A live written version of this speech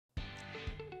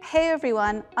Hey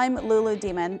everyone, I'm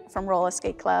LuluDemon from Rolla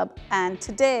Skate Club, and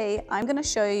today I'm going to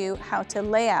show you how to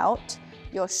lay out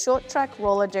your short track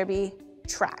roller derby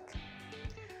track.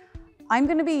 I'm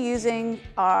going to be using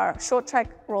our short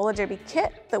track roller derby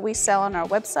kit that we sell on our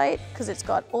website because it's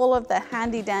got all of the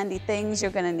handy dandy things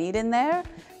you're going to need in there.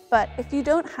 But if you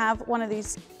don't have one of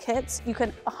these kits, you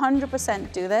can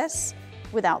 100% do this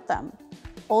without them.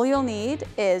 All you'll need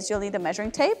is a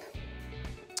measuring tape,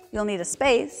 you'll need a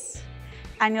space,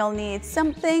 and you'll need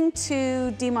something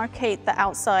to demarcate the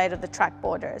outside of the track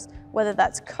borders, whether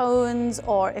that's cones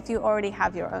or if you already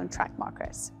have your own track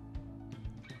markers.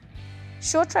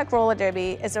 Short track roller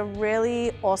derby is a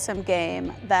really awesome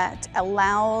game that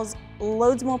allows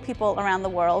loads more people around the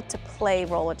world to play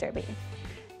roller derby.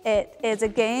 It is a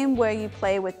game where you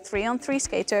play with 3-on-3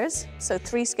 skaters, so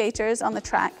 3 skaters on the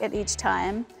track at each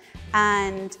time,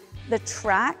 and the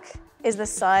track is the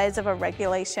size of a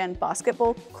regulation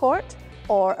basketball court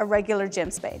or a regular gym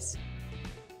space.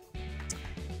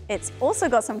 It's also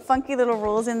got some funky little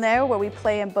rules in there where we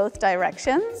play in both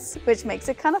directions, which makes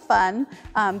it kind of fun,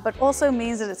 but also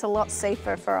means that it's a lot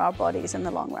safer for our bodies in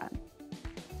the long run.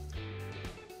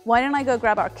 Why don't I go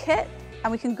grab our kit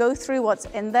and we can go through what's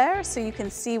in there so you can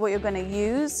see what you're going to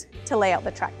use to lay out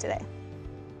the track today.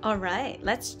 All right,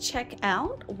 let's check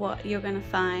out what you're going to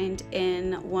find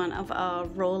in one of our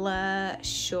Rolla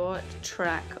short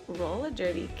track roller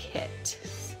derby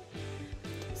kits.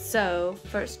 So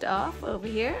first off, over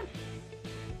here,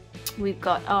 we've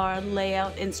got our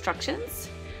layout instructions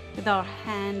with our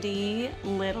handy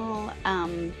little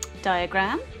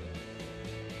diagram.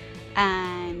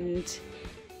 And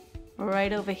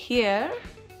right over here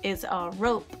is our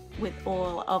rope with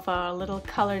all of our little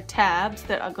colored tabs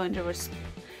that are going to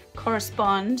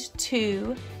correspond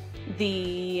to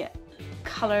the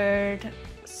colored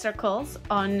circles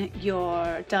on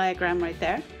your diagram right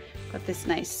there. Got this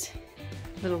nice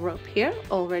little rope here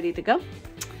all ready to go.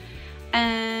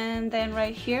 And then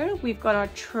right here we've got our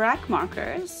track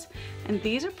markers, and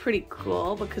these are pretty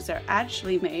cool because they're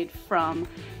actually made from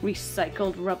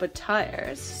recycled rubber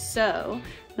tires. So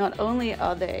not only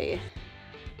are they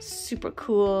super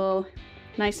cool,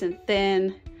 nice and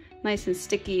thin, nice and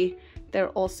sticky, they're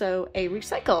also a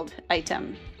recycled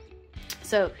item.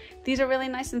 So these are really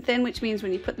nice and thin, which means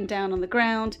when you put them down on the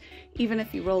ground, even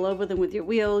if you roll over them with your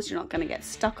wheels, you're not going to get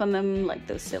stuck on them like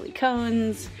those silly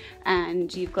cones.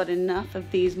 And you've got enough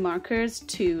of these markers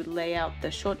to lay out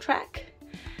the short track.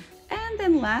 And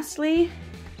then lastly,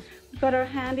 we've got our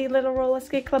handy little Rolla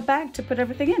Skate Club bag to put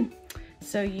everything in.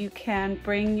 So you can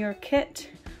bring your kit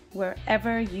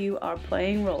wherever you are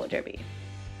playing roller derby.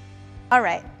 All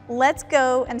right, let's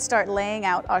go and start laying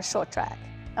out our short track.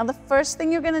 Now the first thing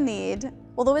you're gonna need,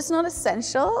 although it's not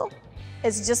essential,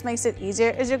 it just makes it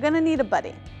easier, is you're gonna need a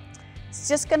buddy. It's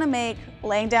just gonna make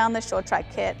laying down the short track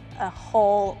kit a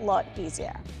whole lot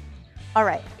easier. All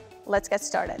right, let's get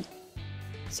started.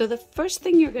 So the first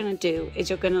thing you're gonna do is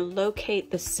you're gonna locate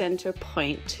the center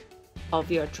point of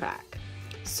your track.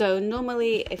 So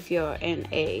normally if you're in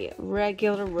a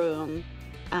regular room,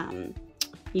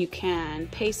 you can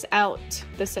pace out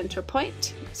the center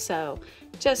point. So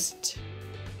just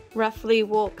roughly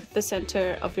walk the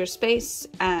center of your space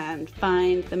and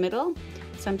find the middle.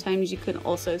 Sometimes you can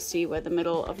also see where the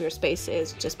middle of your space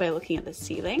is just by looking at the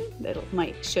ceiling. That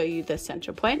might show you the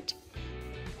center point.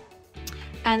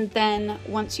 And then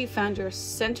once you found your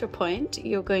center point,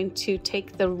 you're going to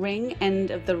take the ring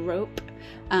end of the rope,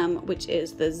 which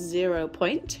is the 0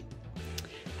 point,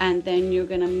 and then you're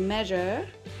going to measure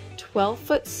 12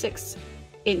 foot 6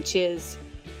 inches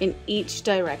in each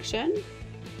direction,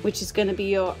 which is going to be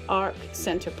your arc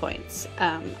center points.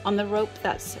 On the rope,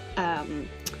 that's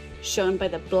shown by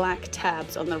the black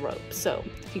tabs on the rope. So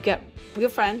if you get your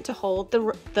friend to hold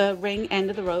the ring end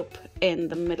of the rope in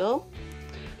the middle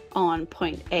on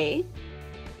point A,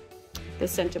 the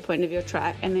center point of your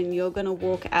track, and then you're going to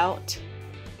walk out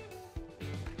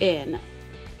in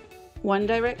one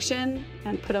direction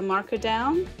and put a marker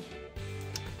down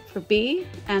for B,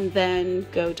 and then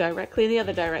go directly the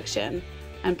other direction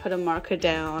and put a marker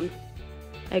down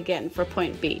again for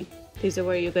point B. These are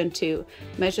where you're going to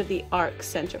measure the arc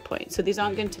center point. So these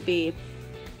aren't going to be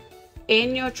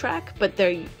in your track, but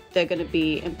they're going to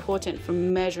be important for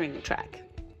measuring the track.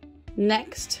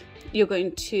 Next, you're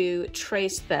going to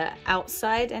trace the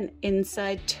outside and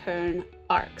inside turn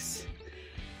arcs.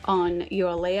 On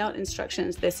your layout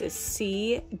instructions, this is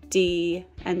C, D,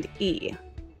 and E.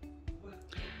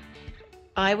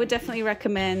 I would definitely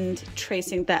recommend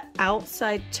tracing the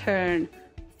outside turn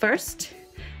first,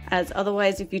 as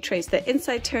otherwise if you trace the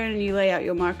inside turn and you lay out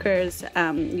your markers,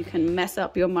 you can mess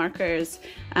up your markers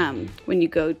when you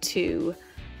go to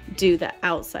do the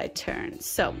outside turn.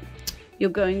 So you're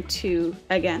going to,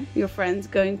 again, your friend's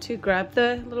going to grab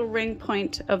the little ring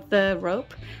point of the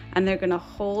rope and they're going to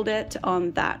hold it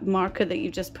on that marker that you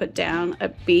just put down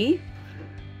at B.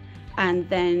 And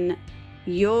then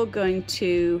you're going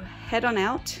to head on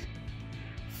out,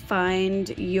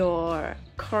 find your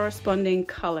corresponding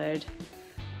colored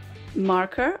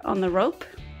marker on the rope.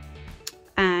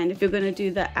 And if you're going to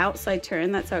do the outside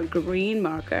turn, that's our green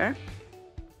marker.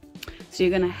 So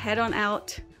you're going to head on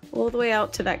out, all the way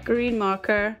out to that green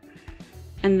marker,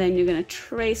 and then you're going to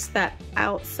trace that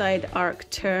outside arc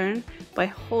turn by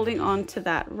holding on to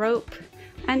that rope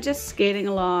and just skating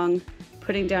along,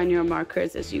 putting down your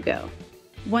markers as you go.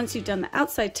 Once you've done the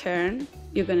outside turn,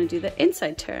 you're going to do the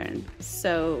inside turn.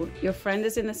 So your friend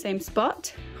is in the same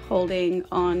spot, holding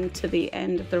on to the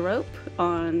end of the rope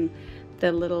on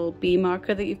the little B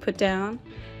marker that you put down,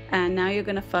 and now you're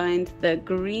going to find the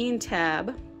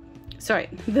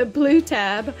the blue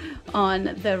tab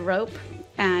on the rope,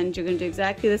 and you're going to do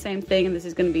exactly the same thing, and this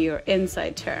is going to be your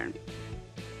inside turn.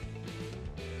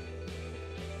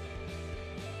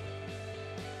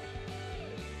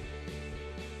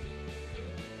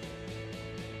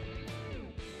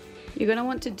 You're going to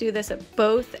want to do this at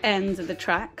both ends of the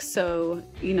track, so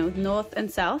north and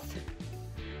south,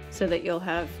 so that you'll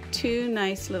have two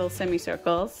nice little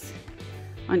semicircles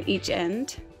on each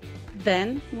end.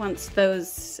 Then once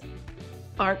those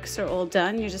arcs are all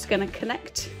done, you're just going to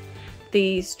connect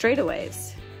the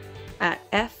straightaways at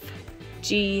F,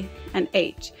 G, and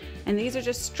H. And these are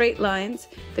just straight lines.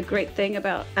 The great thing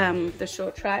about the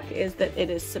short track is that it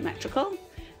is symmetrical.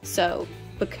 So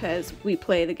because we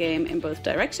play the game in both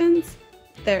directions,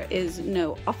 there is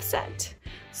no offset.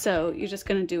 So you're just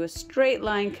going to do a straight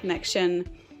line connection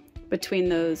between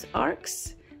those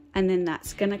arcs, and then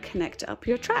that's going to connect up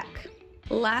your track.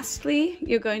 Lastly,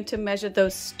 you're going to measure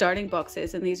those starting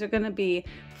boxes, and these are going to be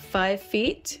 5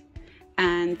 feet,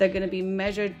 and they're going to be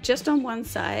measured just on one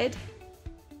side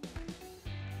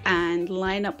and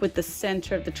line up with the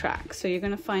center of the track. So you're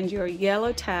going to find your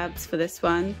yellow tabs for this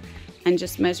one and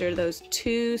just measure those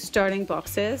 2 starting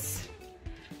boxes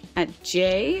at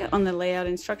J on the layout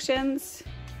instructions.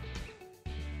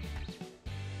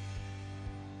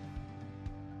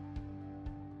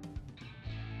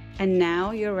 And now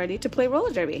you're ready to play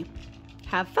roller derby.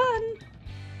 Have fun!